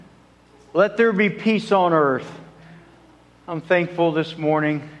Let there be peace on earth. I'm thankful this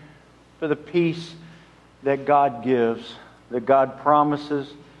morning for the peace that God gives, that God promises,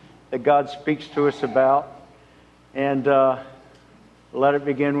 that God speaks to us about. And let it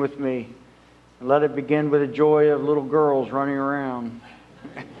begin with me. Let it begin with the joy of little girls running around.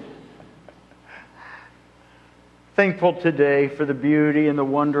 Thankful today for the beauty and the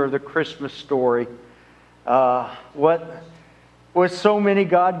wonder of the Christmas story. With so many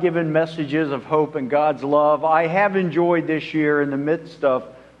God-given messages of hope and God's love, I have enjoyed this year in the midst of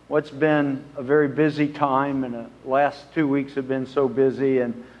what's been a very busy time, and the last 2 weeks have been so busy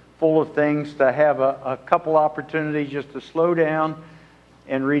and full of things, to have a couple opportunities just to slow down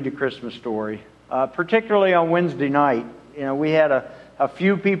and read the Christmas story. Particularly on Wednesday night. You know, we had a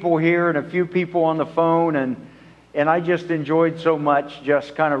few people here and a few people on the phone, and I just enjoyed so much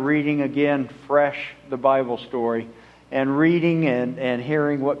just kind of reading again fresh the Bible story. And reading and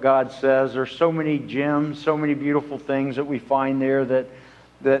hearing what God says. There's so many gems, so many beautiful things that we find there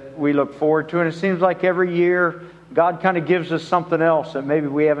that we look forward to. And it seems like every year God kind of gives us something else that maybe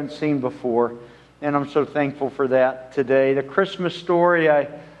we haven't seen before. And I'm so thankful for that today. The Christmas story,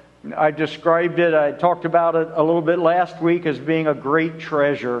 I described it, I talked about it a little bit last week as being a great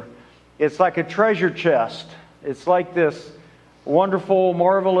treasure. It's like a treasure chest. It's like this wonderful,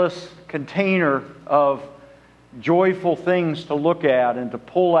 marvelous container of joyful things to look at and to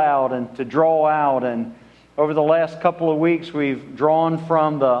pull out and to draw out. And over the last couple of weeks, we've drawn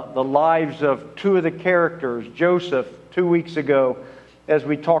from the lives of two of the characters. Joseph, 2 weeks ago, as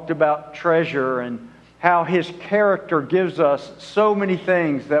we talked about treasure and how his character gives us so many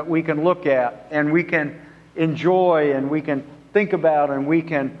things that we can look at and we can enjoy and we can think about and we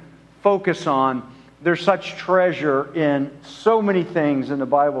can focus on. There's such treasure in so many things in the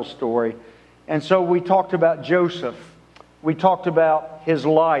Bible story. And so we talked about Joseph. We talked about his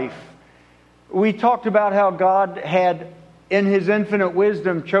life. We talked about how God had, in His infinite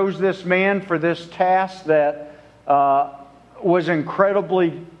wisdom, chose this man for this task that was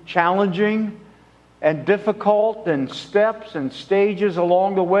incredibly challenging and difficult, and steps and stages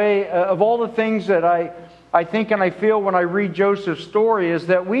along the way. Of all the things that I think and I feel when I read Joseph's story is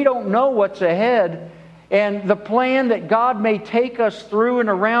that we don't know what's ahead. And the plan that God may take us through and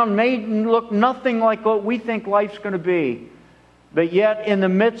around may look nothing like what we think life's going to be. But yet, in the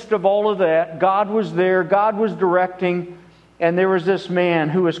midst of all of that, God was there, God was directing, and there was this man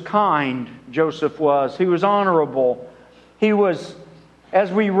who was kind, Joseph was. He was honorable. He was, as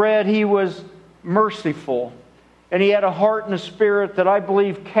we read, he was merciful. And he had a heart and a spirit that I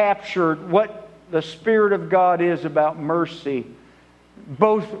believe captured what the Spirit of God is about mercy.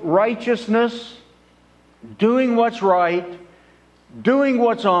 Both righteousness, doing what's right, doing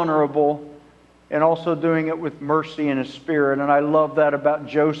what's honorable, and also doing it with mercy in His Spirit. And I love that about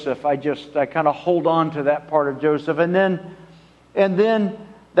Joseph. I kind of hold on to that part of Joseph. And then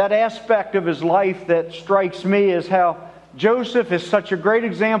that aspect of his life that strikes me is how Joseph is such a great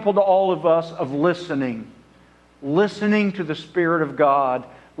example to all of us of listening. Listening to the Spirit of God.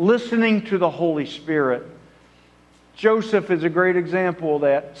 Listening to the Holy Spirit. Joseph is a great example of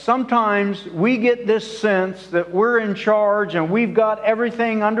that. Sometimes we get this sense that we're in charge and we've got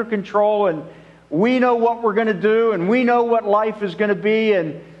everything under control and we know what we're going to do and we know what life is going to be,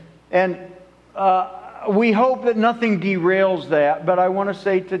 and we hope that nothing derails that. But I want to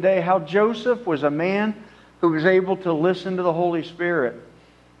say today how Joseph was a man who was able to listen to the Holy Spirit.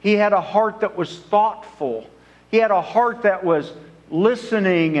 He had a heart that was thoughtful. He had a heart that was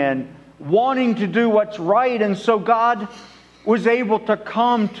listening and wanting to do what's right. And so God was able to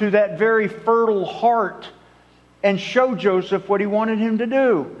come to that very fertile heart and show Joseph what He wanted him to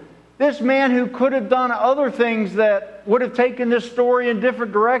do. This man who could have done other things that would have taken this story in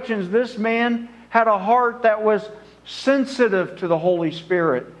different directions, this man had a heart that was sensitive to the Holy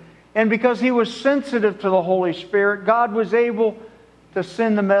Spirit. And because he was sensitive to the Holy Spirit, God was able to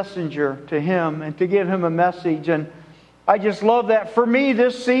send the messenger to him and to give him a message. And I just love that. For me,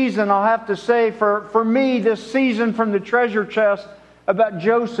 this season, I'll have to say, for me, this season from the treasure chest about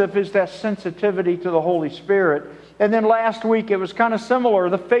Joseph is that sensitivity to the Holy Spirit. And then last week, it was kind of similar,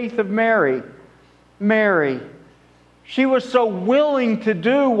 the faith of Mary. Mary, she was so willing to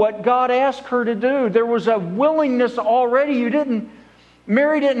do what God asked her to do. There was a willingness already.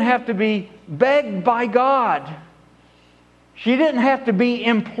 Mary didn't have to be begged by God. She didn't have to be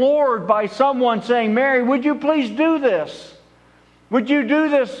implored by someone saying, Mary, would you please do this? Would you do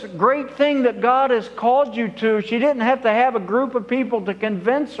this great thing that God has called you to? She didn't have to have a group of people to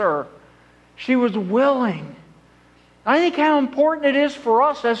convince her. She was willing. I think how important it is for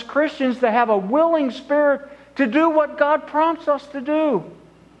us as Christians to have a willing spirit to do what God prompts us to do.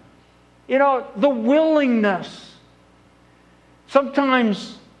 the willingness.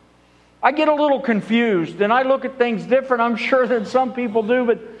 Sometimes I get a little confused and I look at things different, I'm sure, than some people do,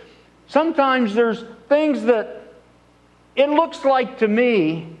 but sometimes there's things that it looks like to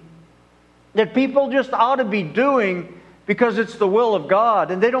me that people just ought to be doing because it's the will of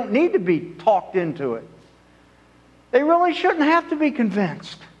God, and they don't need to be talked into it. They really shouldn't have to be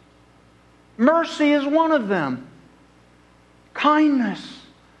convinced. Mercy is one of them. Kindness,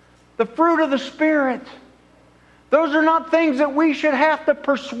 the fruit of the Spirit. Those are not things that we should have to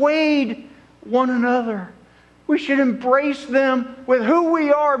persuade one another. We should embrace them with who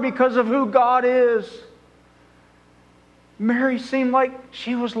we are because of who God is. Mary seemed like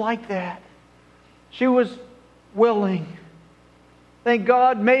she was like that. She was willing. Thank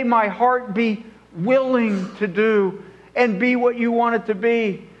God, may my heart be willing to do and be what you want it to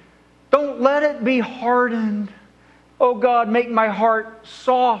be. Don't let it be hardened. Oh God, make my heart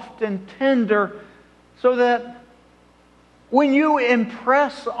soft and tender so that when you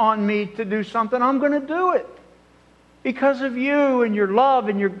impress on me to do something, I'm going to do it. Because of you and your love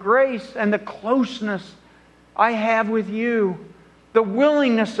and your grace and the closeness I have with you. The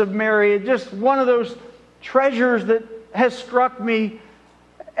willingness of Mary is just one of those treasures that has struck me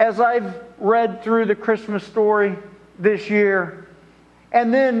as I've read through the Christmas story this year.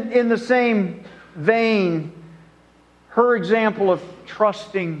 And then in the same vein, her example of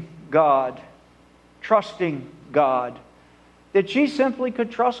trusting God. Trusting God. That she simply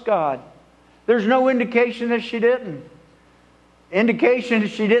could trust God. There's no indication that she didn't. Indication that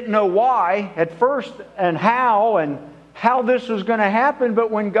she didn't know why at first and how this was going to happen. But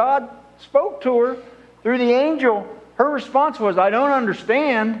when God spoke to her through the angel, her response was, I don't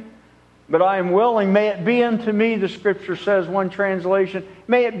understand, but I am willing. May it be unto me, the Scripture says, one translation.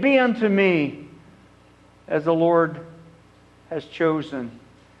 May it be unto me as the Lord has chosen.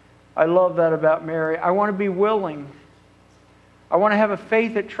 I love that about Mary. I want to be willing. I want to have a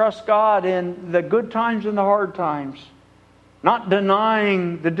faith that trusts God in the good times and the hard times. Not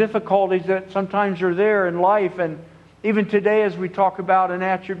denying the difficulties that sometimes are there in life. And even today as we talk about an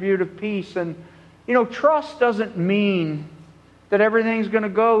attribute of peace. And, trust doesn't mean that everything's going to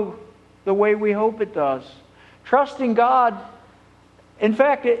go the way we hope it does. Trusting God, in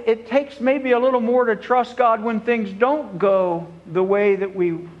fact, it takes maybe a little more to trust God when things don't go the way that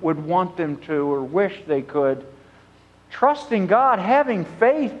we would want them to or wish they could. Trusting God, having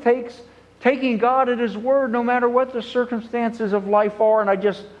faith, takes taking God at His word no matter what the circumstances of life are. And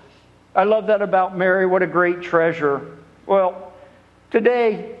I love that about Mary. What a great treasure. Well,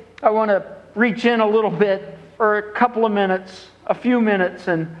 today I want to reach in a little bit for a couple of minutes, a few minutes,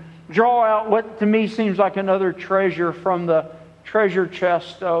 and draw out what to me seems like another treasure from the treasure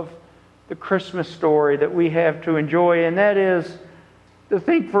chest of the Christmas story that we have to enjoy. And that is to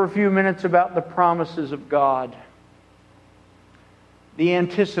think for a few minutes about the promises of God. The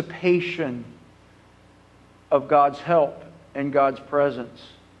anticipation of God's help and God's presence.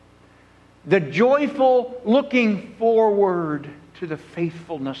 The joyful looking forward to the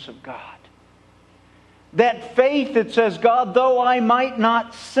faithfulness of God. That faith that says, God, though I might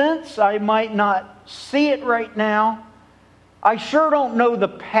not sense, I might not see it right now, I sure don't know the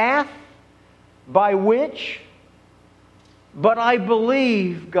path by which, but I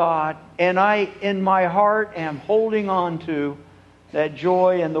believe, God, and I, in my heart, am holding on to that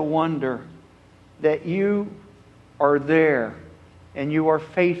joy and the wonder that you are there and you are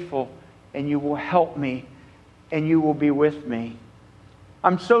faithful and you will help me and you will be with me.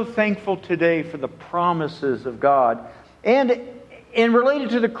 I'm so thankful today for the promises of God. And related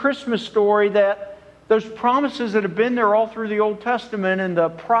to the Christmas story, that those promises that have been there all through the Old Testament and the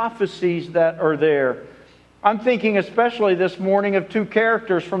prophecies that are there. I'm thinking especially this morning of two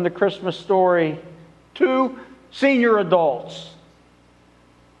characters from the Christmas story. Two senior adults.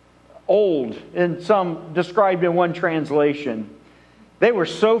 Old, and some described in one translation. They were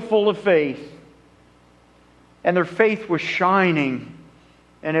so full of faith. And their faith was shining.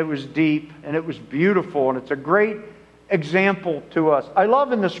 And it was deep. And it was beautiful. And it's a great example to us. I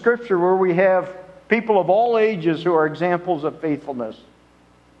love in the Scripture where we have people of all ages who are examples of faithfulness.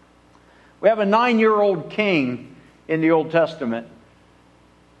 We have a 9-year-old king in the Old Testament.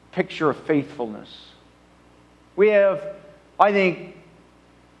 Picture of faithfulness. We have, I think,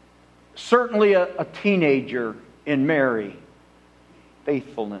 certainly a teenager in Mary.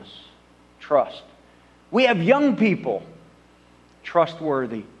 Faithfulness. Trust. We have young people.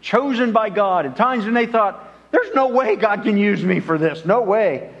 Trustworthy. Chosen by God. At times when they thought, there's no way God can use me for this. No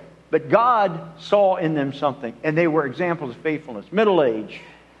way. But God saw in them something. And they were examples of faithfulness. Middle age.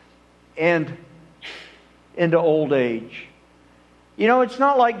 And into old age. You know, it's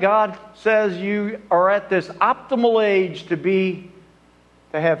not like God says you are at this optimal age to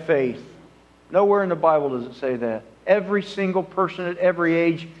have faith. Nowhere in the Bible does it say that. Every single person at every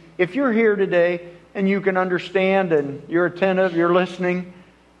age, if you're here today and you can understand and you're attentive, you're listening,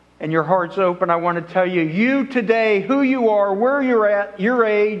 and your heart's open, I want to tell you, you today, who you are, where you're at, your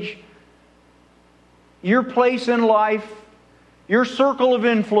age, your place in life, your circle of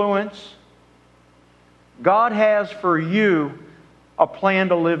influence, God has for you a plan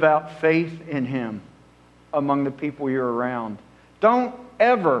to live out faith in Him among the people you're around. Don't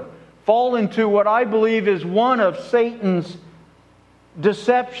ever fall into what I believe is one of Satan's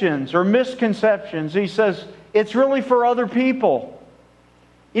deceptions or misconceptions. He says, it's really for other people.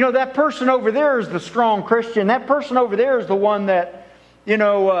 You know, that person over there is the strong Christian. That person over there is the one that,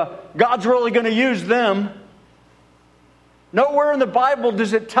 God's really going to use them. Nowhere in the Bible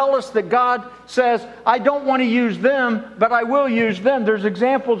does it tell us that God says, I don't want to use them, but I will use them. There's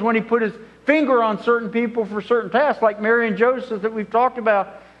examples when He put His finger on certain people for certain tasks, like Mary and Joseph that we've talked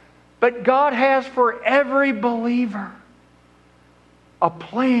about. But God has for every believer a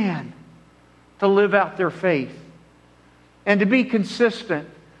plan to live out their faith and to be consistent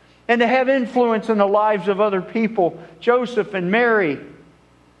and to have influence in the lives of other people. Joseph and Mary,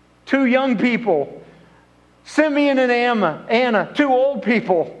 two young people, Simeon and Anna, two old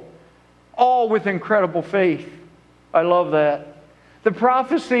people, all with incredible faith. I love that. The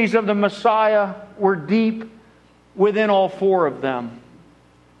prophecies of the Messiah were deep within all four of them.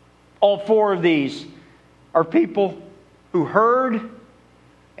 All four of these are people who heard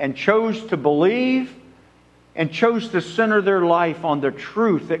and chose to believe and chose to center their life on the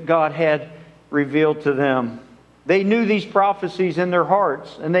truth that God had revealed to them. They knew these prophecies in their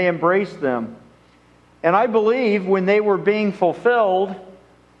hearts and they embraced them. And I believe when they were being fulfilled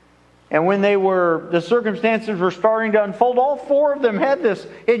and when the circumstances were starting to unfold, all four of them had this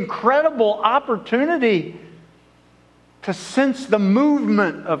incredible opportunity to sense the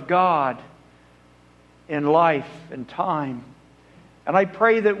movement of God in life and time. And I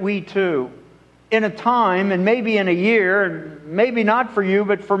pray that we too, in a time, and maybe in a year, and maybe not for you,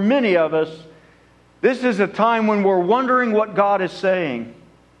 but for many of us, this is a time when we're wondering what God is saying.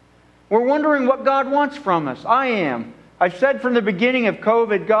 We're wondering what God wants from us. I am. I've said from the beginning of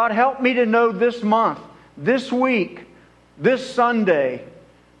COVID, God, help me to know this month, this week, this Sunday,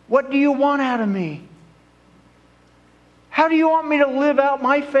 what do you want out of me? How do you want me to live out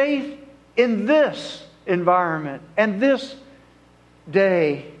my faith in this environment and this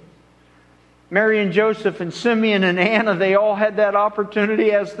day? Mary and Joseph and Simeon and Anna, they all had that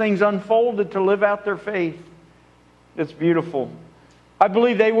opportunity as things unfolded to live out their faith. It's beautiful. I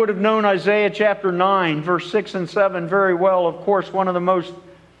believe they would have known Isaiah chapter 9, verse 6 and 7 very well. Of course, one of the most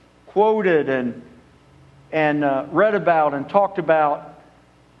quoted and read about and talked about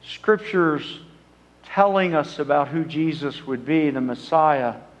scriptures telling us about who Jesus would be, the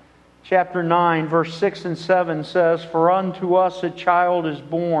Messiah. Chapter 9, verse 6 and 7 says, For unto us a child is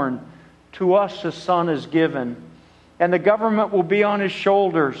born, to us a son is given, and the government will be on His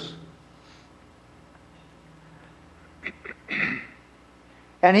shoulders.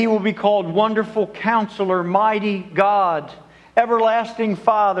 And He will be called Wonderful Counselor, Mighty God, Everlasting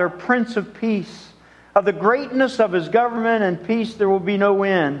Father, Prince of Peace. Of the greatness of His government and peace there will be no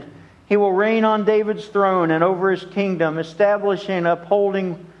end. He will reign on David's throne and over His kingdom, establishing and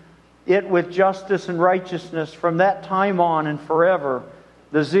upholding it with justice and righteousness from that time on and forever.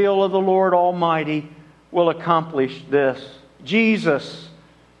 The zeal of the Lord Almighty will accomplish this. Jesus,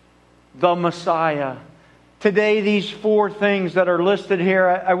 the Messiah. Today, these four things that are listed here,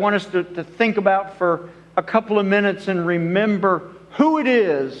 I want us to think about for a couple of minutes and remember who it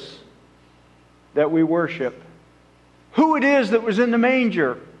is that we worship. Who it is that was in the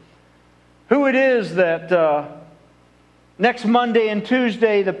manger. Who it is that next Monday and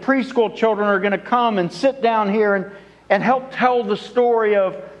Tuesday the preschool children are going to come and sit down here and help tell the story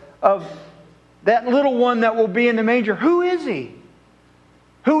of that little one that will be in the manger. Who is He?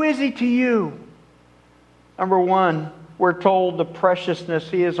 Who is He to you? Number one, we're told the preciousness.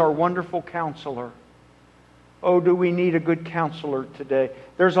 He is our wonderful counselor. Oh, do we need a good counselor today?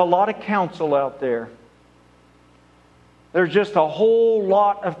 There's a lot of counsel out there. There's just a whole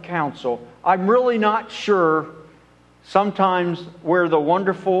lot of counsel. I'm really not sure sometimes where the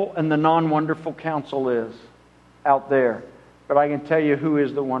wonderful and the non-wonderful counsel is out there. But I can tell you who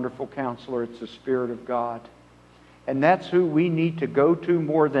is the wonderful counselor. It's the Spirit of God. And that's who we need to go to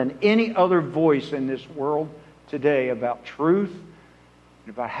more than any other voice in this world today about truth,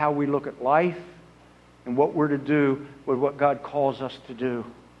 and about how we look at life, and what we're to do with what God calls us to do.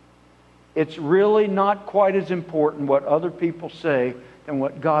 It's really not quite as important what other people say than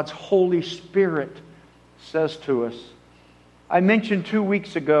what God's Holy Spirit says to us. I mentioned 2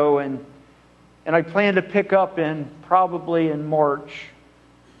 weeks ago, and I plan to pick up probably in March,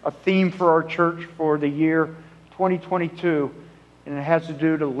 a theme for our church for the year 2022, and it has to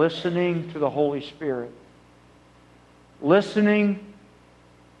do to listening to the Holy Spirit. Listening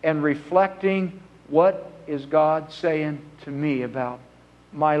and reflecting, what is God saying to me about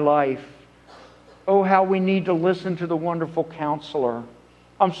my life? Oh, how we need to listen to the wonderful Counselor.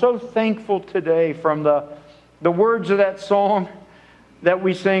 I'm so thankful today from the words of that song that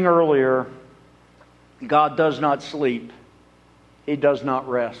we sang earlier. God does not sleep. He does not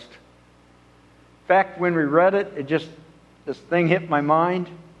rest. In fact, when we read it, this thing hit my mind.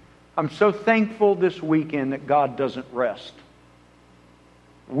 I'm so thankful this weekend that God doesn't rest.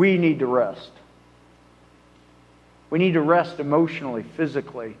 We need to rest. We need to rest emotionally,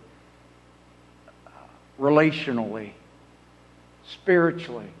 physically, relationally,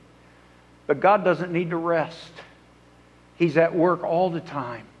 spiritually. But God doesn't need to rest. He's at work all the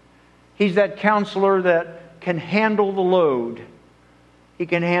time. He's that Counselor that can handle the load. He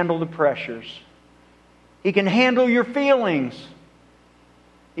can handle the pressures. He can handle your feelings.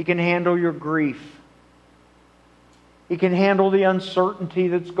 He can handle your grief. He can handle the uncertainty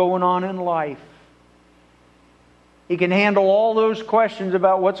that's going on in life. He can handle all those questions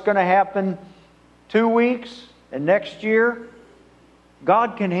about what's going to happen 2 weeks and next year.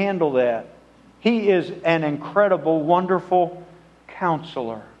 God can handle that. He is an incredible, wonderful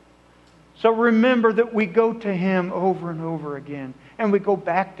Counselor. So remember that we go to Him over and over again, and we go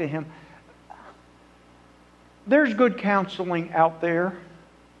back to Him. There's good counseling out there.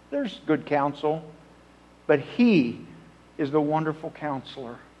 There's good counsel. But He is the wonderful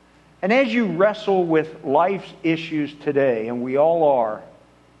Counselor. And as you wrestle with life's issues today, and we all are,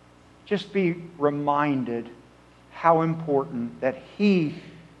 just be reminded how important that He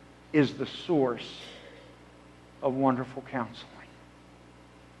is the source of wonderful counseling.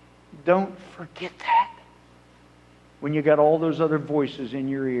 Don't forget that when you got all those other voices in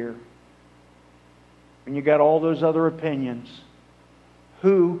your ear, when you got all those other opinions.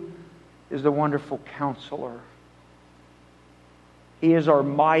 Who is the wonderful Counselor? He is our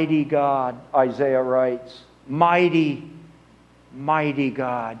mighty God, Isaiah writes. Mighty, mighty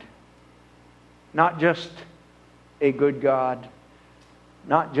God. Not just a good God.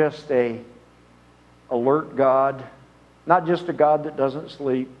 Not just an alert God. Not just a God that doesn't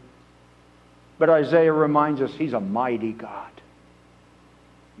sleep. But Isaiah reminds us He's a mighty God.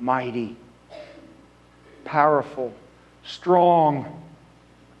 Mighty. Powerful. Strong.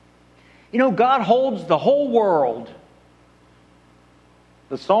 You know, God holds the whole world.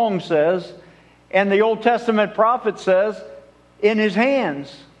 The song says, and the Old Testament prophet says, in His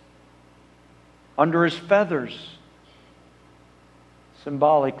hands, under His feathers,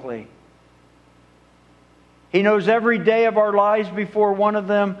 symbolically. He knows every day of our lives before one of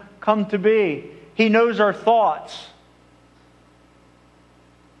them come to be. He knows our thoughts.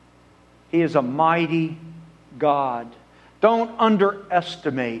 He is a mighty God. Don't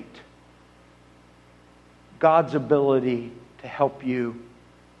underestimate God's ability to help you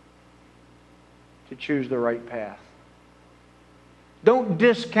to choose the right path. Don't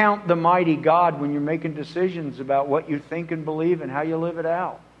discount the mighty God when you're making decisions about what you think and believe and how you live it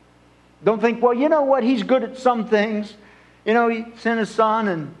out. Don't think, well, you know what, He's good at some things. You know, He sent His Son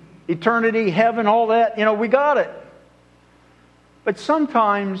and eternity, heaven, all that. You know, we got it. But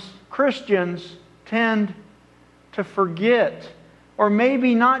sometimes Christians tend to forget or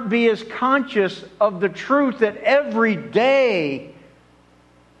maybe not be as conscious of the truth that every day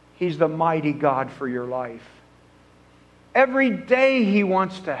He's the mighty God for your life. Every day He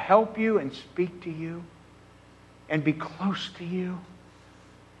wants to help you and speak to you and be close to you.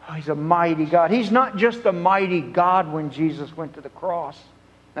 Oh, He's a mighty God. He's not just a mighty God when Jesus went to the cross.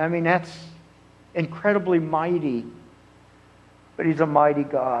 I mean, that's incredibly mighty. But He's a mighty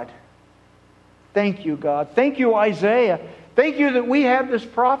God. Thank you, God. Thank you, Isaiah. Thank you that we have this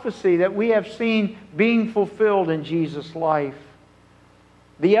prophecy that we have seen being fulfilled in Jesus' life.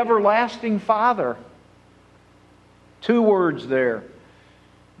 The everlasting Father. 2 words there.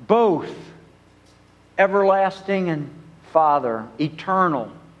 Both everlasting and Father.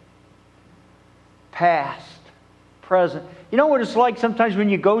 Eternal. Past. Present. You know what it's like sometimes when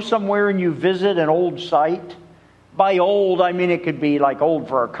you go somewhere and you visit an old site? By old, I mean it could be like old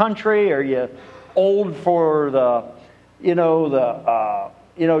for our country, or you old for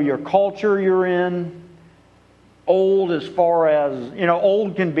your culture you're in. Old as far as,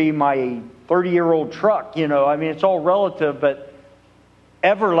 old can be my 30-year-old truck, I mean, it's all relative, but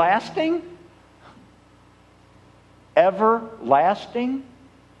Everlasting? Everlasting?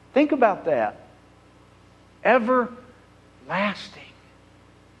 Think about that. Everlasting.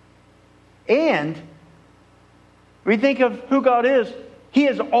 And we think of who God is. He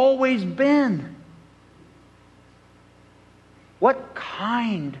has always been. What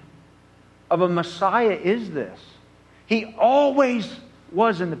kind of a Messiah is this? He always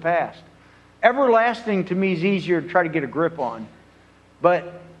was in the past. Everlasting to me is easier to try to get a grip on.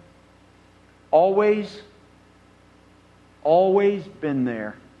 But always been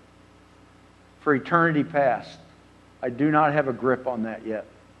there for eternity past. I do not have a grip on that yet.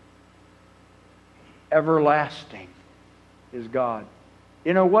 Everlasting is God.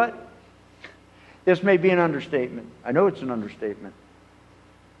 You know what? This may be an understatement. I know it's an understatement.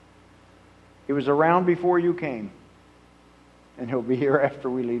 He was around before you came, and He'll be here after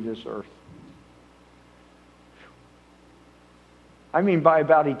we leave this earth. I mean by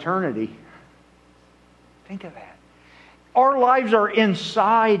about eternity. Think of that. Our lives are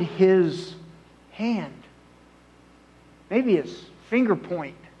inside His hand. Maybe His finger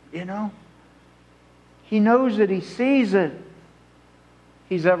point, you know. He knows it. He sees it.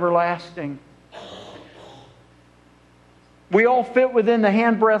 He's everlasting. We all fit within the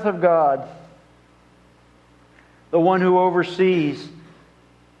handbreadth of God. The one who oversees.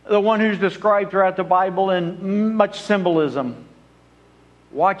 The one who's described throughout the Bible in much symbolism.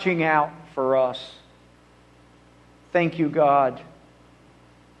 Watching out for us. Thank you, God.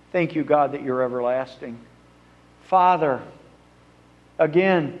 Thank you, God, that you're everlasting. Father,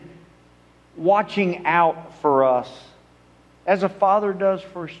 again, watching out for us as a father does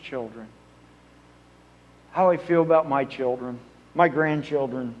for his children. How I feel about my children, my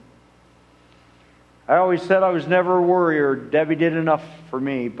grandchildren. I always said I was never a worrier. Debbie did enough for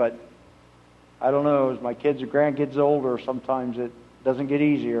me, but I don't know, as my kids or grandkids older, sometimes it doesn't get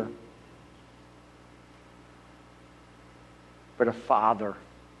easier. But a father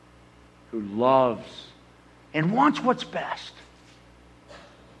who loves and wants what's best.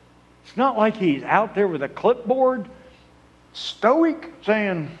 It's not like he's out there with a clipboard, stoic,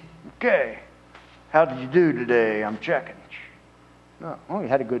 saying, okay, how did you do today? I'm checking. No, oh, you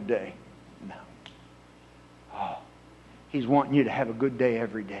had a good day. No. Oh, he's wanting you to have a good day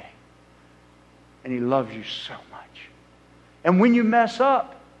every day. And he loves you so much. And when you mess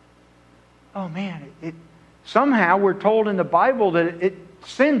up, oh man, somehow we're told in the Bible that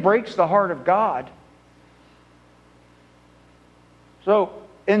sin breaks the heart of God. So,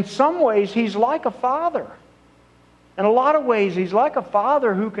 in some ways, He's like a father. In a lot of ways, He's like a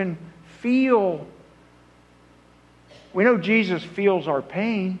father who can feel. We know Jesus feels our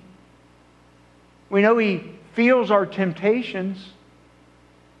pain. We know He feels our temptations.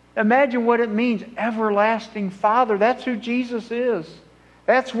 Imagine what it means, everlasting Father. That's who Jesus is.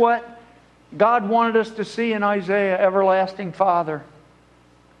 That's what God wanted us to see in Isaiah, everlasting Father.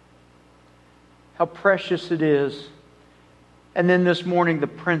 How precious it is. And then this morning, the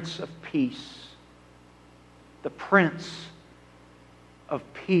Prince of Peace. The Prince of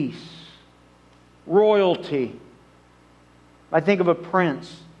Peace. Royalty. I think of a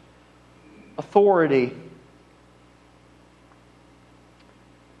prince. Authority.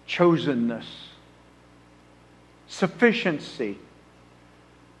 Chosenness. Sufficiency.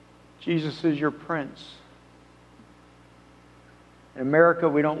 Jesus is your prince. In America,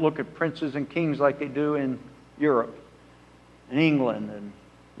 we don't look at princes and kings like they do in Europe, in England,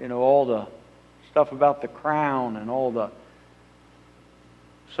 and all the stuff about the crown and all the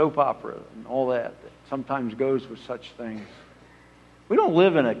soap opera and all that sometimes goes with such things. We don't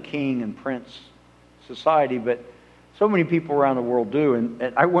live in a king and prince society, but so many people around the world do,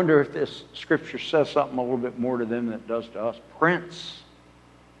 and I wonder if this scripture says something a little bit more to them than it does to us. Prince.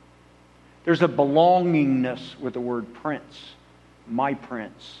 There's a belongingness with the word prince. My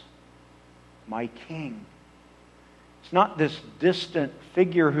prince. My king. It's not this distant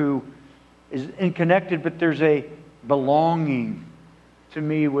figure who is unconnected, but there's a belonging to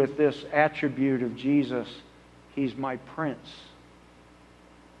me with this attribute of Jesus. He's my prince.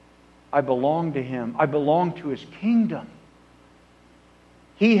 I belong to Him. I belong to His kingdom.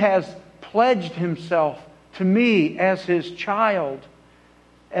 He has pledged Himself to me as His child,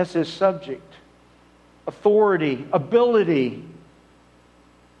 as His subject. Authority, ability.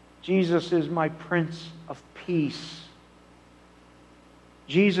 Jesus is my Prince of Peace.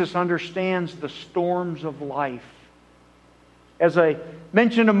 Jesus understands the storms of life. As I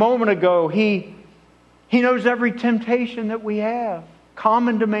mentioned a moment ago, He knows every temptation that we have.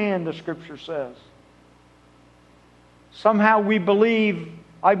 Common demand, the Scripture says. Somehow I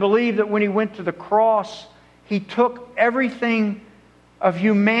believe that when He went to the cross, He took everything of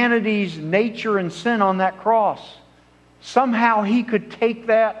humanity's nature and sin on that cross. Somehow He could take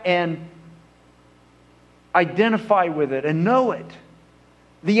that and identify with it and know it.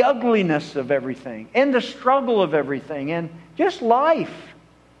 The ugliness of everything and the struggle of everything and just life.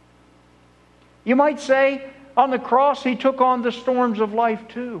 You might say on the cross He took on the storms of life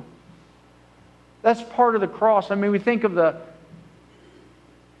too. That's part of the cross. I mean, we think of the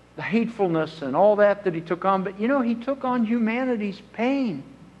hatefulness and all that He took on, but He took on humanity's pain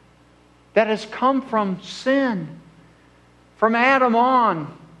that has come from sin. From Adam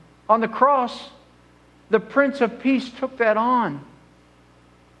on the cross, the Prince of Peace took that on.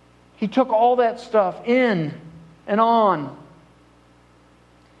 He took all that stuff in and on.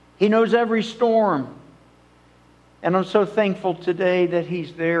 He knows every storm. And I'm so thankful today that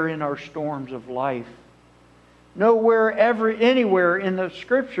He's there in our storms of life. Nowhere, anywhere in the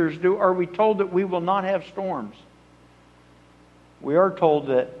Scriptures are we told that we will not have storms. We are told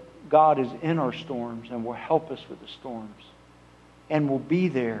that God is in our storms and will help us with the storms. And will be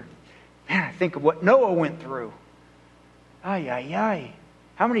there. Man, I think of what Noah went through. Ay, ay, ay.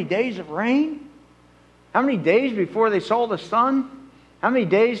 How many days of rain? How many days before they saw the sun? How many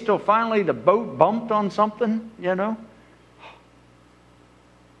days till finally the boat bumped on something,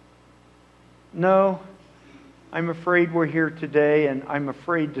 No, I'm afraid we're here today, and I'm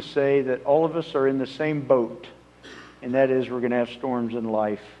afraid to say that all of us are in the same boat, and that is we're going to have storms in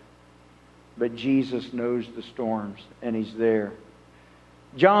life. But Jesus knows the storms, and He's there.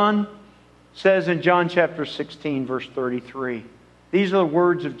 John says in John chapter 16, verse 33, these are the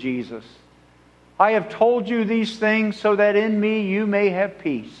words of Jesus. I have told you these things so that in me you may have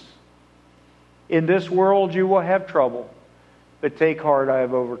peace. In this world you will have trouble, but take heart, I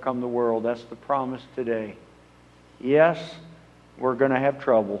have overcome the world. That's the promise today. Yes, we're going to have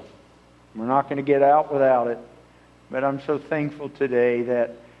trouble. We're not going to get out without it. But I'm so thankful today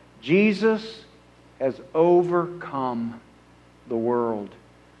that Jesus has overcome the world.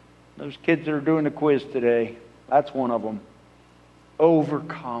 Those kids that are doing the quiz today, that's one of them.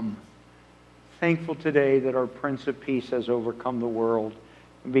 Overcome. Thankful today that our Prince of Peace has overcome the world.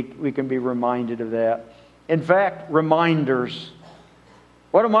 We can be reminded of that. In fact, reminders.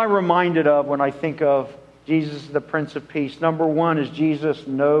 What am I reminded of when I think of Jesus, the Prince of Peace? Number one is Jesus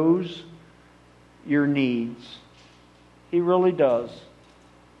knows your needs. He really does.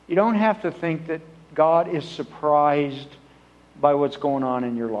 You don't have to think that God is surprised by what's going on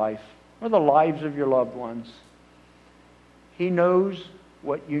in your life or the lives of your loved ones. He knows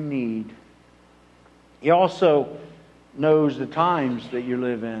what you need. He also knows the times that you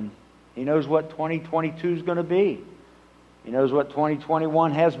live in. He knows what 2022 is going to be. He knows what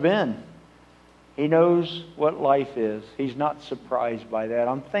 2021 has been. He knows what life is. He's not surprised by that.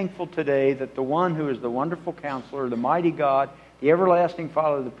 I'm thankful today that the one who is the wonderful counselor, the mighty God, the everlasting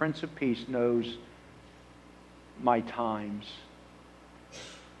Father, the Prince of Peace, knows my times.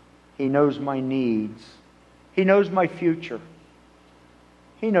 He knows my needs. He knows my future.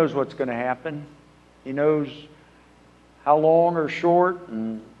 He knows what's going to happen. He knows how long or short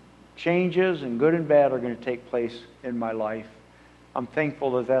and changes and good and bad are going to take place in my life. I'm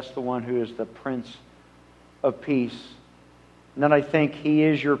thankful that that's the one who is the Prince of Peace. And then I think He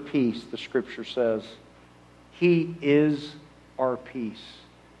is your peace, the Scripture says. He is our peace.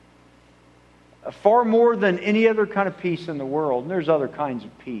 Far more than any other kind of peace in the world. And there's other kinds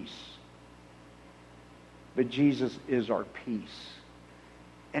of peace. But Jesus is our peace.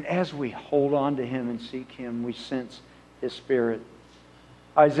 And as we hold on to Him and seek Him, we sense His Spirit.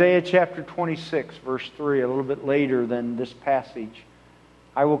 Isaiah chapter 26, verse 3, a little bit later than this passage.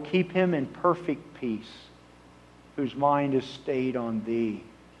 I will keep him in perfect peace, whose mind is stayed on Thee.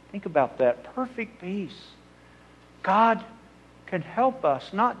 Think about that. Perfect peace. God can help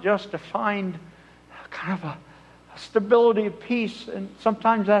us not just to find kind of a stability of peace, and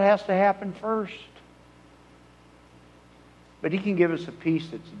sometimes that has to happen first. But He can give us a peace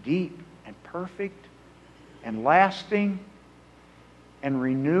that's deep and perfect and lasting and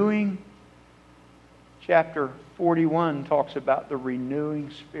renewing. Chapter 41 talks about the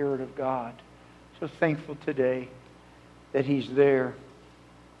renewing Spirit of God. So thankful today that He's there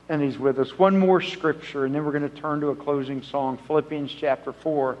and He's with us. One more scripture, and then we're going to turn to a closing song. Philippians chapter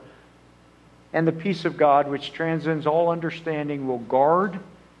 4. And the peace of God, which transcends all understanding, will guard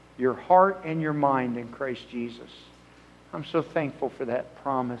your heart and your mind in Christ Jesus. I'm so thankful for that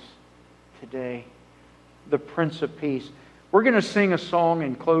promise today. The Prince of Peace. We're going to sing a song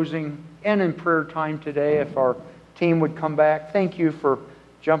in closing and in prayer time today. If our team would come back. Thank you for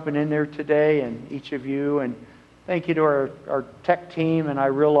jumping in there today, and each of you. And Thank you to our tech team, and I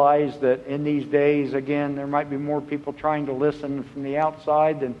realize that in these days, again, there might be more people trying to listen from the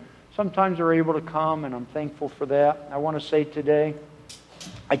outside than sometimes they're able to come, and I'm thankful for that. I want to say today,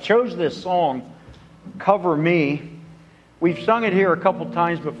 I chose this song, Cover Me. We've sung it here a couple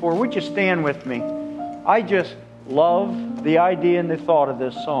times before. Would you stand with me? I just love the idea and the thought of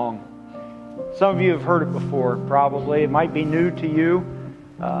this song. Some of you have heard it before, probably. It might be new to you.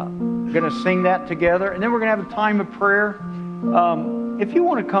 We're going to sing that together, and then we're going to have a time of prayer. If you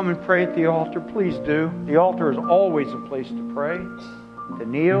want to come and pray at the altar, please do. The altar is always a place to pray, to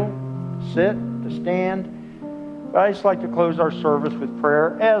kneel, to sit, to stand. But I just like to close our service with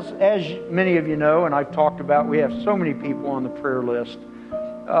prayer. As many of you know, and I've talked about, we have so many people on the prayer list.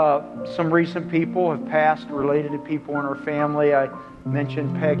 Some recent people have passed related to people in our family. I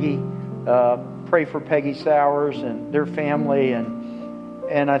mentioned Peggy. Pray for Peggy Sowers and their family, and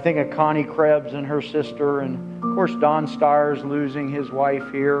I think of Connie Krebs and her sister, and of course Don Stiers losing his wife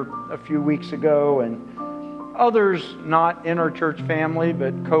here a few weeks ago, and others not in our church family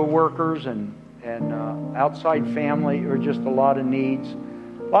but co-workers and outside family. Or just a lot of needs.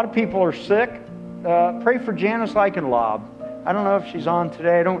 A lot of people are sick. Pray for Janice Eichenlob. I don't know if she's on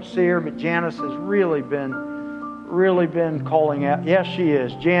today. I don't see her, but Janice has really been calling out. Yes, she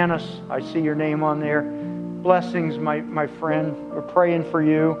is. Janice, I see your name on there. Blessings, my friend. We're praying for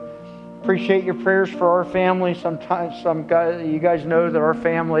you. Appreciate your prayers for our family. Sometimes you guys know that our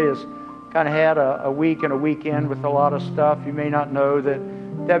family has kind of had a week and a weekend with a lot of stuff. You may not know that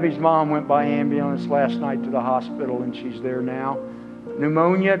Debbie's mom went by ambulance last night to the hospital, and she's there now.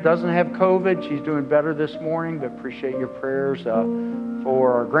 Pneumonia, doesn't have COVID. She's doing better this morning, but appreciate your prayers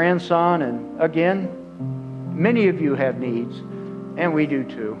for our grandson. And again, many of you have needs, and we do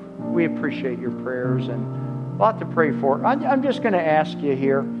too. We appreciate your prayers and a lot to pray for. I'm just going to ask you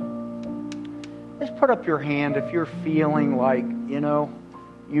here, just put up your hand if you're feeling like,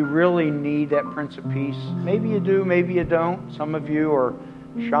 you really need that Prince of Peace. Maybe you do, maybe you don't. Some of you are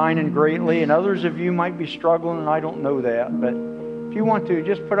shining greatly, and others of you might be struggling, and I don't know that. But if you want to,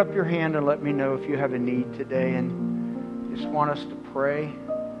 just put up your hand and let me know if you have a need today and just want us to pray.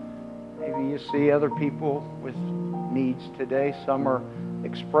 Maybe you see other people with needs today. Some are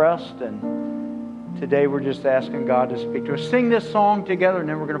expressed, and today we're just asking God to speak to us. Sing this song together, and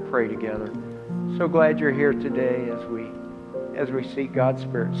then we're going to pray together. So glad you're here today as we seek God's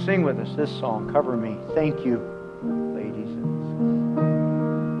Spirit. Sing with us this song, Cover Me. Thank you, ladies.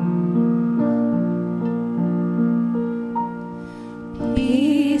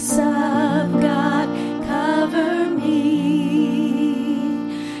 Peace of God, cover me,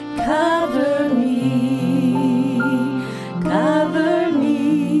 cover me, cover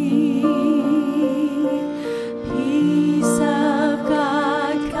me. Peace of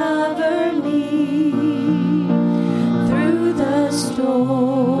God, cover me through the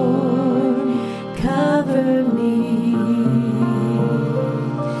storm, cover me.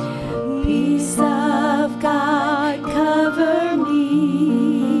 Peace of God, cover me.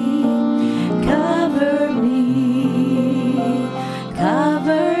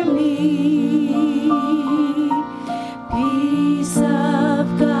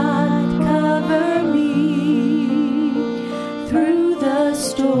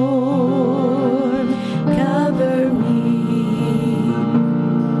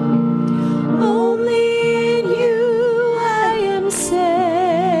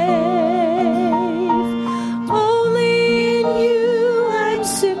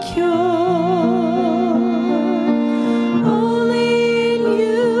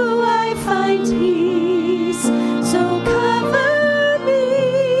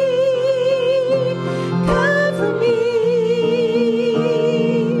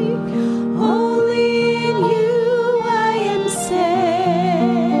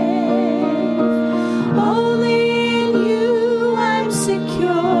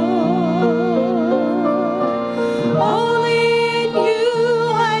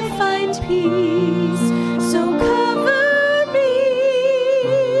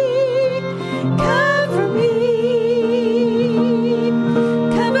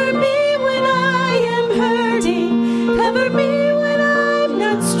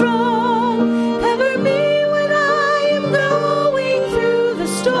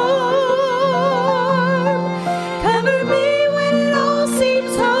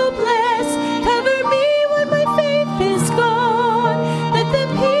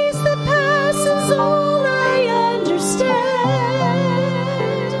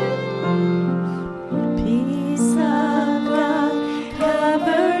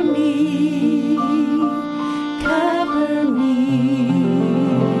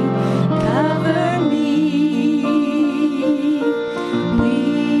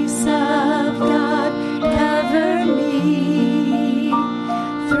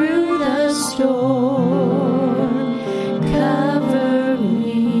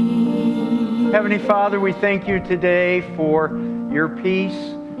 Heavenly Father, we thank you today for your peace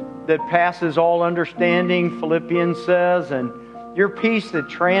that passes all understanding, Philippians says, and your peace that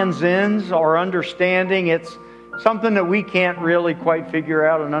transcends our understanding. It's something that we can't really quite figure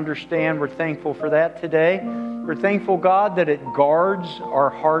out and understand. We're thankful for that today. We're thankful, God, that it guards our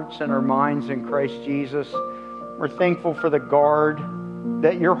hearts and our minds in Christ Jesus. We're thankful for the guard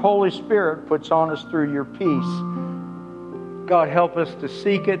that your Holy Spirit puts on us through your peace. God, help us to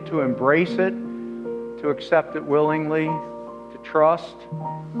seek it, to embrace it, to accept it willingly, to trust,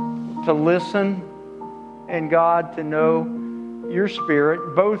 to listen, and God, to know your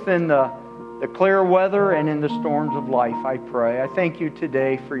Spirit, both in the clear weather and in the storms of life, I pray. I thank you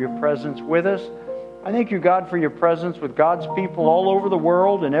today for your presence with us. I thank you, God, for your presence with God's people all over the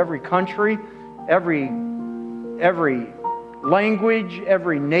world, in every country, every language,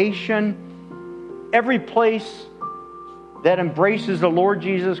 every nation, every place that embraces the Lord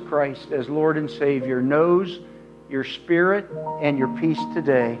Jesus Christ as Lord and Savior knows your Spirit and your peace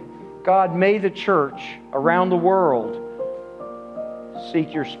today. God, may the church around the world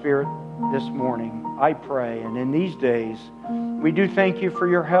seek your Spirit this morning, I pray. And in these days, we do thank you for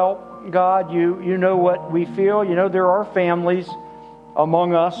your help. God, you know what we feel. You know there are families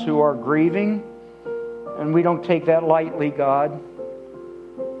among us who are grieving, and we don't take that lightly, God.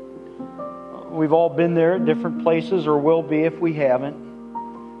 We've all been there at different places, or will be if we haven't.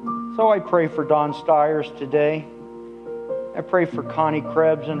 So I pray for Don Stiers today. I pray for Connie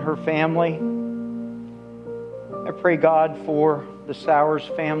Krebs and her family. I pray, God, for the Sowers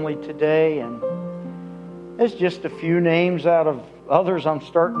family today. And it's just a few names out of others. I'm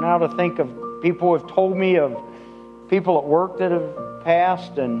starting now to think of people who have told me of people at work that have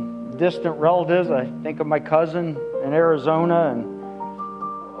passed and distant relatives. I think of my cousin in Arizona. And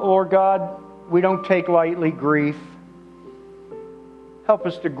Lord God, we don't take lightly grief. Help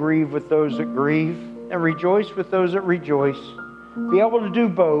us to grieve with those that grieve and rejoice with those that rejoice. Be able to do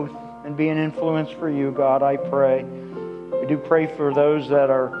both and be an influence for you, God, I pray. We do pray for those that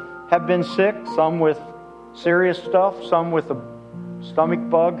have been sick, some with serious stuff, some with a stomach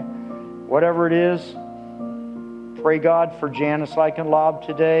bug, whatever it is. Pray, God, for Janice Eichenlaub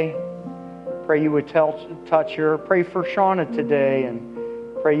today. Pray you would touch her. Pray for Shauna today, and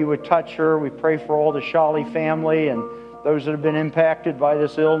pray you would touch her. We pray for all the Shawley family and those that have been impacted by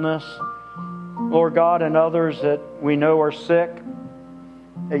this illness. Lord God, and others that we know are sick,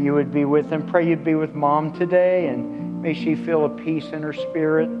 that you would be with them. Pray you'd be with Mom today, and may she feel a peace in her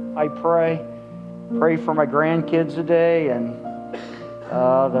spirit, I pray. Pray for my grandkids today and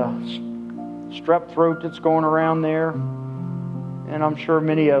the strep throat that's going around there. And I'm sure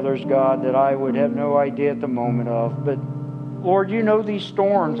many others, God, that I would have no idea at the moment of. But Lord, you know these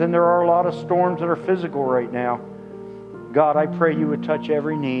storms, and there are a lot of storms that are physical right now. God, I pray you would touch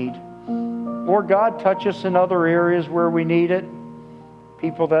every need. Lord God, touch us in other areas where we need it.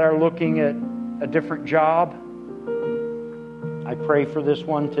 People that are looking at a different job. I pray for this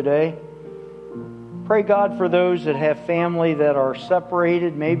one today. Pray, God, for those that have family that are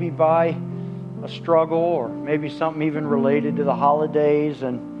separated, maybe by a struggle or maybe something even related to the holidays.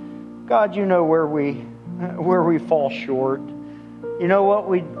 And God, you know where we fall short. You know what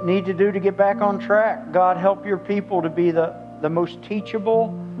we need to do to get back on track. God, help your people to be the most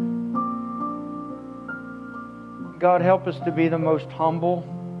teachable. God, help us to be the most humble.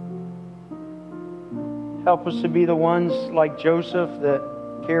 Help us to be the ones like Joseph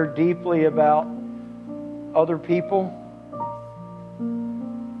that care deeply about other people.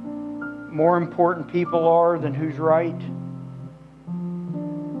 More important people are than who's right.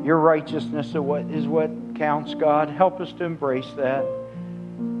 Your righteousness is what counts, God. Help us to embrace that.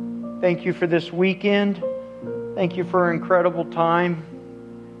 Thank you for this weekend. Thank you for an incredible time.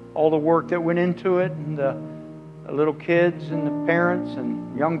 All the work that went into it, and the little kids and the parents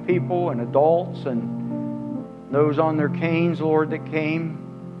and young people and adults and those on their canes, Lord, that came.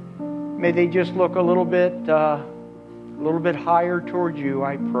 May they just look a little bit higher toward you,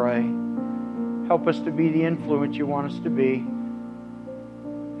 I pray. Help us to be the influence you want us to be.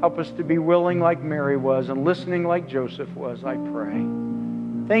 Help us to be willing like Mary was and listening like Joseph was, I pray.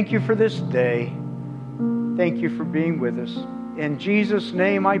 Thank you for this day. Thank you for being with us. In Jesus'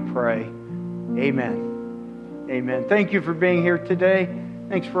 name I pray. Amen. Amen. Thank you for being here today.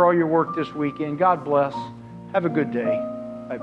 Thanks for all your work this weekend. God bless. Have a good day.